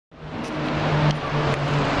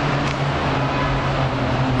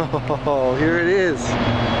Oh, here it is.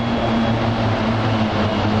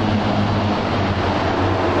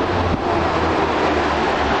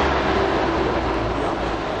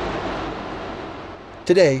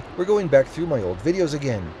 Today, we're going back through my old videos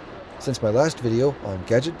again. Since my last video on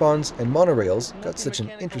gadget bonds and monorails got such an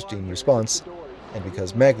interesting response, and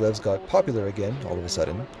because maglevs got popular again all of a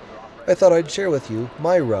sudden, I thought I'd share with you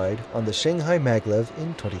my ride on the Shanghai Maglev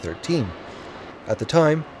in 2013. At the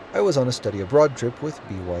time, I was on a study abroad trip with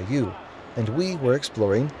BYU, and we were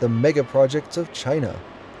exploring the mega projects of China,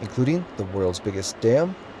 including the world's biggest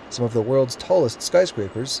dam, some of the world's tallest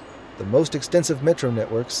skyscrapers, the most extensive metro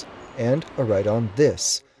networks, and a ride on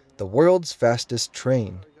this, the world's fastest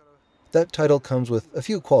train. That title comes with a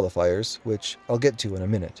few qualifiers, which I'll get to in a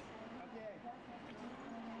minute.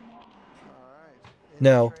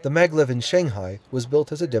 Now, the Maglev in Shanghai was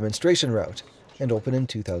built as a demonstration route and opened in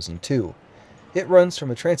 2002. It runs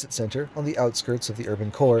from a transit center on the outskirts of the urban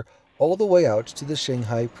core all the way out to the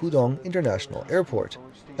Shanghai Pudong International Airport,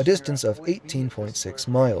 a distance of 18.6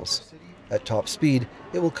 miles. At top speed,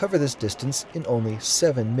 it will cover this distance in only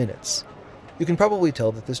 7 minutes. You can probably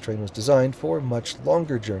tell that this train was designed for much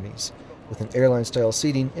longer journeys, with an airline-style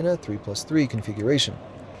seating in a 3+3 configuration.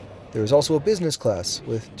 There is also a business class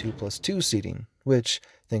with 2+2 seating, which,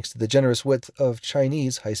 thanks to the generous width of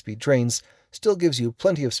Chinese high-speed trains, still gives you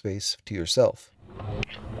plenty of space to yourself. I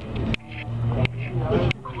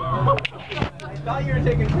thought you were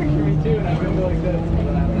taking a picture of me too, and I went like this.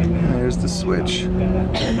 There's the switch.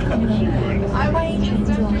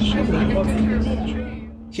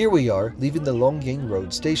 Here we are, leaving the Longying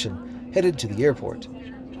Road station, headed to the airport.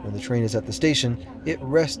 When the train is at the station, it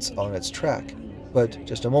rests on its track. But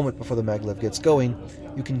just a moment before the maglev gets going,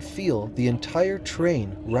 you can feel the entire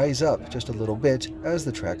train rise up just a little bit as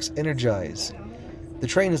the tracks energize. The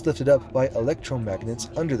train is lifted up by electromagnets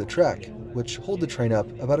under the track, which hold the train up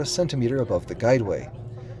about a centimeter above the guideway.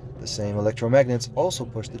 The same electromagnets also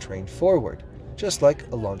push the train forward, just like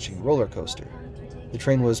a launching roller coaster. The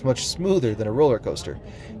train was much smoother than a roller coaster,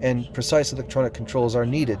 and precise electronic controls are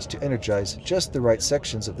needed to energize just the right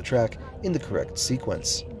sections of the track in the correct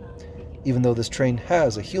sequence. Even though this train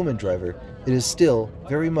has a human driver, it is still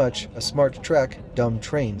very much a smart track, dumb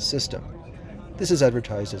train system. This is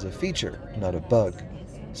advertised as a feature, not a bug.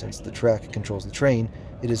 Since the track controls the train,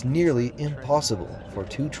 it is nearly impossible for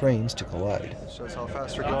two trains to collide. Shows how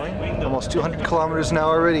fast we're going. Almost 200 kilometers an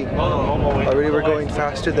hour already. Already we're going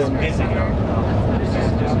faster than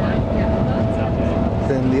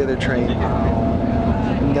the other train.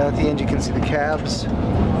 And down at the end you can see the cabs.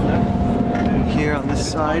 Here on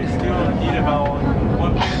this side.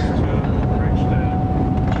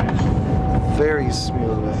 Very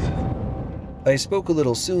smooth. I spoke a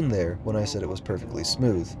little soon there when I said it was perfectly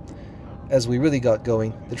smooth. As we really got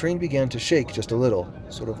going, the train began to shake just a little,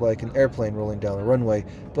 sort of like an airplane rolling down a runway,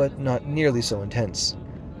 but not nearly so intense.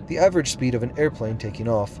 The average speed of an airplane taking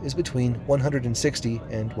off is between 160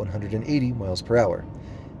 and 180 miles per hour,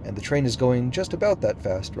 and the train is going just about that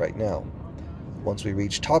fast right now. Once we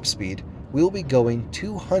reach top speed, we'll be going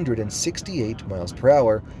 268 miles per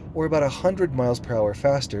hour, or about 100 miles per hour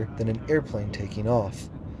faster than an airplane taking off.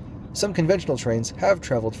 Some conventional trains have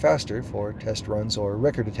traveled faster for test runs or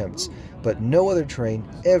record attempts, but no other train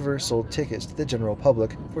ever sold tickets to the general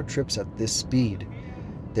public for trips at this speed.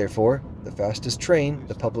 Therefore, the fastest train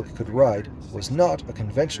the public could ride was not a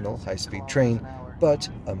conventional high-speed train, but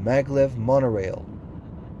a maglev monorail.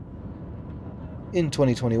 In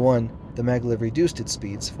 2021, the maglev reduced its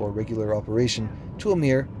speeds for regular operation to a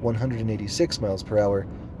mere 186 miles per hour,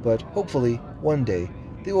 but hopefully, one day,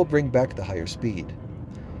 they will bring back the higher speed.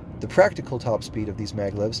 The practical top speed of these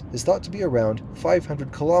maglevs is thought to be around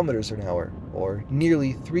 500 kilometers an hour, or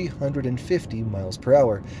nearly 350 miles per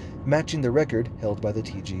hour, matching the record held by the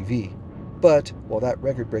TGV. But while that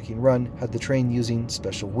record-breaking run had the train using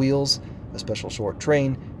special wheels, a special short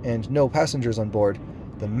train, and no passengers on board,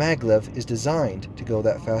 the maglev is designed to go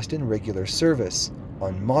that fast in regular service,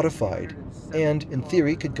 unmodified, and in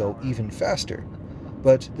theory could go even faster.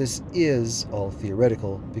 But this is all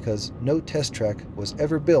theoretical because no test track was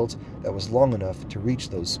ever built that was long enough to reach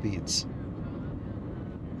those speeds.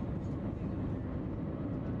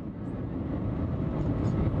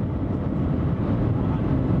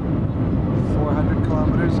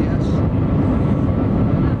 Kilometers, yes.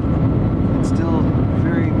 It's still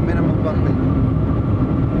very minimal bumping.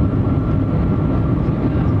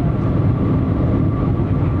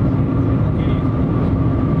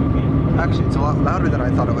 Actually, it's a lot louder than I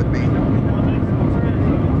thought it would be.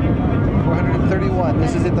 431.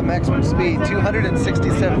 This is at the maximum speed.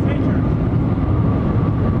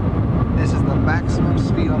 267. This is the maximum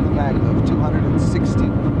speed on the Maglev,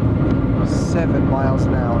 267 miles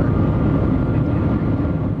an hour.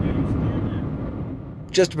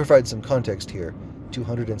 Just to provide some context here,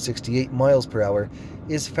 268 miles per hour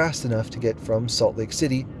is fast enough to get from Salt Lake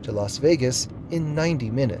City to Las Vegas in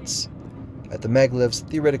 90 minutes. At the Maglev's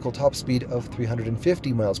theoretical top speed of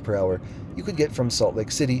 350 miles per hour, you could get from Salt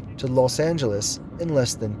Lake City to Los Angeles in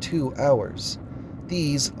less than 2 hours.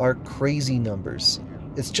 These are crazy numbers.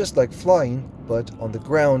 It's just like flying, but on the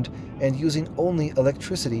ground and using only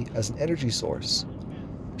electricity as an energy source.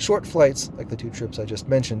 Short flights, like the 2 trips I just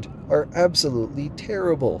mentioned, are absolutely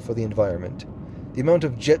terrible for the environment. The amount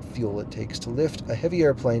of jet fuel it takes to lift a heavy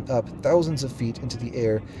airplane up thousands of feet into the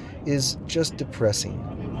air is just depressing.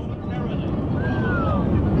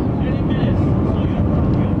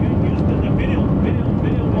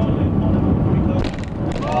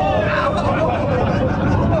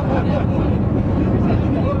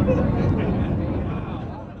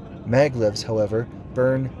 Maglevs, however,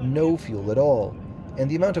 burn no fuel at all, and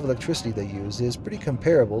the amount of electricity they use is pretty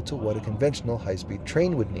comparable to what a conventional high-speed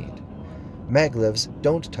train would need. Maglevs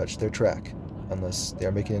don't touch their track, unless they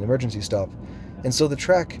are making an emergency stop, and so the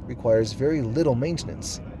track requires very little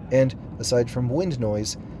maintenance, and aside from wind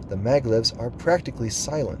noise, the Maglevs are practically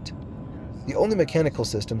silent. The only mechanical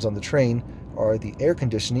systems on the train are the air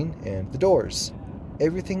conditioning and the doors.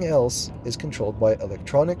 Everything else is controlled by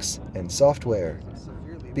electronics and software.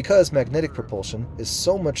 Because magnetic propulsion is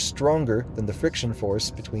so much stronger than the friction force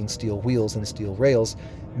between steel wheels and steel rails,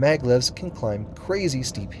 Maglevs can climb crazy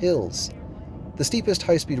steep hills. The steepest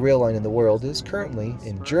high-speed rail line in the world is currently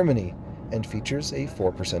in Germany and features a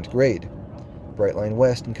 4% grade. Brightline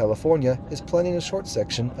West in California is planning a short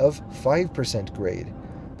section of 5% grade,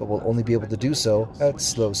 but will only be able to do so at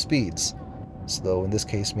slow speeds. Slow in this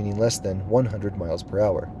case meaning less than 100 miles per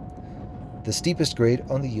hour. The steepest grade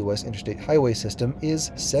on the U.S. interstate highway system is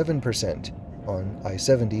 7% on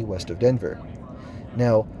I-70 west of Denver.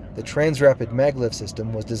 Now, the Transrapid Maglev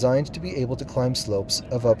system was designed to be able to climb slopes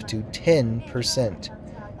of up to 10%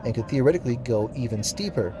 and could theoretically go even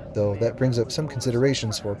steeper, though that brings up some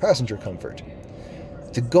considerations for passenger comfort.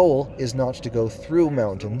 The goal is not to go through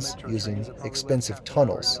mountains using expensive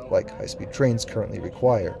tunnels like high-speed trains currently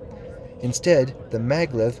require. Instead, the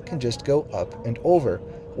Maglev can just go up and over,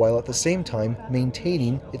 while at the same time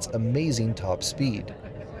maintaining its amazing top speed.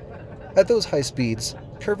 At those high speeds,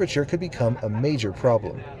 curvature could become a major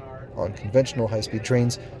problem. On conventional high-speed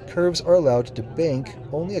trains, curves are allowed to bank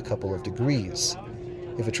only a couple of degrees.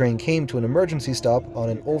 If a train came to an emergency stop on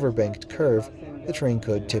an overbanked curve, the train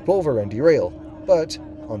could tip over and derail, but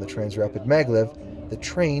on the Transrapid Maglev, the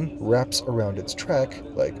train wraps around its track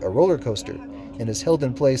like a roller coaster and is held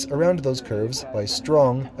in place around those curves by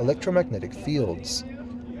strong electromagnetic fields.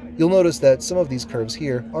 You'll notice that some of these curves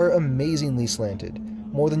here are amazingly slanted,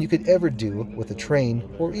 more than you could ever do with a train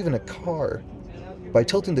or even a car. By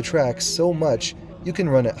tilting the track so much, you can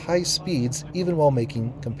run at high speeds even while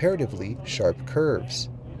making comparatively sharp curves.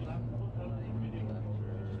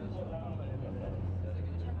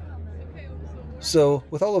 So,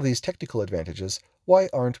 with all of these technical advantages, why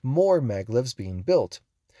aren't more Maglevs being built?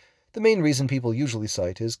 The main reason people usually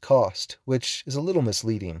cite is cost, which is a little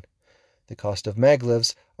misleading. The cost of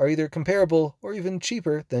Maglevs are either comparable or even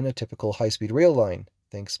cheaper than a typical high-speed rail line,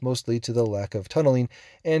 thanks mostly to the lack of tunneling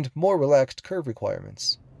and more relaxed curve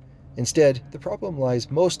requirements. Instead, the problem lies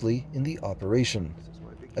mostly in the operation.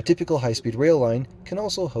 A typical high-speed rail line can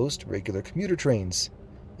also host regular commuter trains.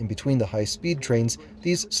 In between the high-speed trains,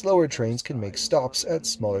 these slower trains can make stops at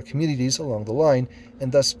smaller communities along the line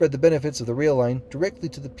and thus spread the benefits of the rail line directly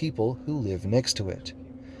to the people who live next to it.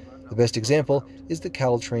 The best example is the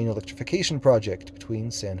Caltrain electrification project between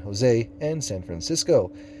San Jose and San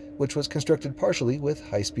Francisco, which was constructed partially with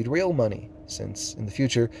high-speed rail money, since in the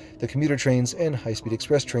future the commuter trains and high-speed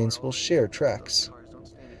express trains will share tracks.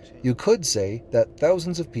 You could say that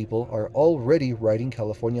thousands of people are already riding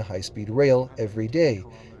California high-speed rail every day,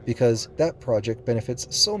 because that project benefits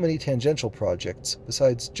so many tangential projects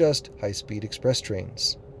besides just high-speed express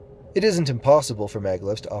trains. It isn't impossible for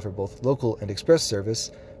Maglevs to offer both local and express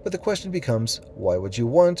service, but the question becomes, why would you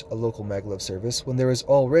want a local Maglev service when there is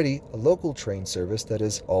already a local train service that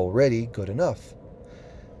is already good enough?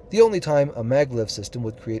 The only time a Maglev system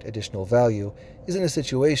would create additional value is in a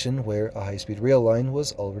situation where a high-speed rail line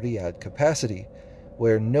was already at capacity,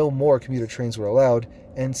 where no more commuter trains were allowed,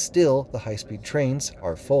 and still the high-speed trains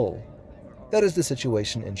are full. That is the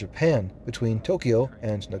situation in Japan, between Tokyo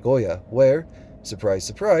and Nagoya, where, surprise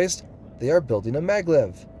surprise, they are building a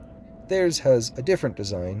Maglev. Theirs has a different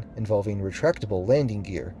design, involving retractable landing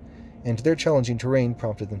gear, and their challenging terrain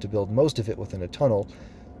prompted them to build most of it within a tunnel,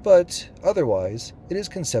 But otherwise, it is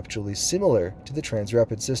conceptually similar to the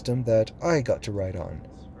Transrapid system that I got to ride on.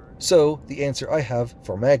 So, the answer I have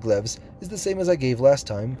for maglevs is the same as I gave last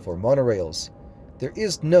time for monorails. There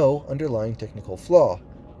is no underlying technical flaw.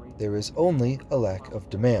 There is only a lack of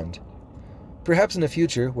demand. Perhaps in a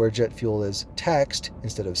future where jet fuel is taxed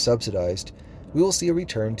instead of subsidized, we will see a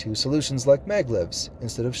return to solutions like maglevs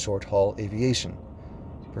instead of short-haul aviation.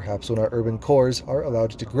 Perhaps when our urban cores are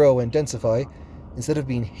allowed to grow and densify, instead of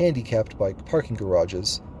being handicapped by parking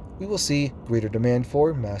garages, we will see greater demand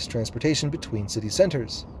for mass transportation between city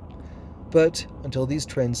centers. But until these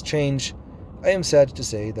trends change, I am sad to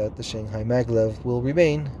say that the Shanghai Maglev will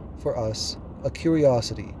remain, for us, a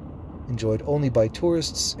curiosity, enjoyed only by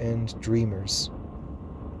tourists and dreamers.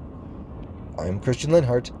 I'm Christian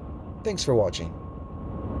Lenhart. Thanks for watching.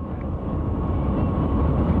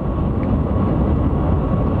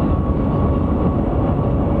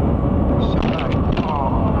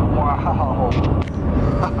 Oh, wow.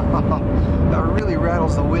 That really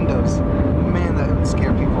rattles the windows.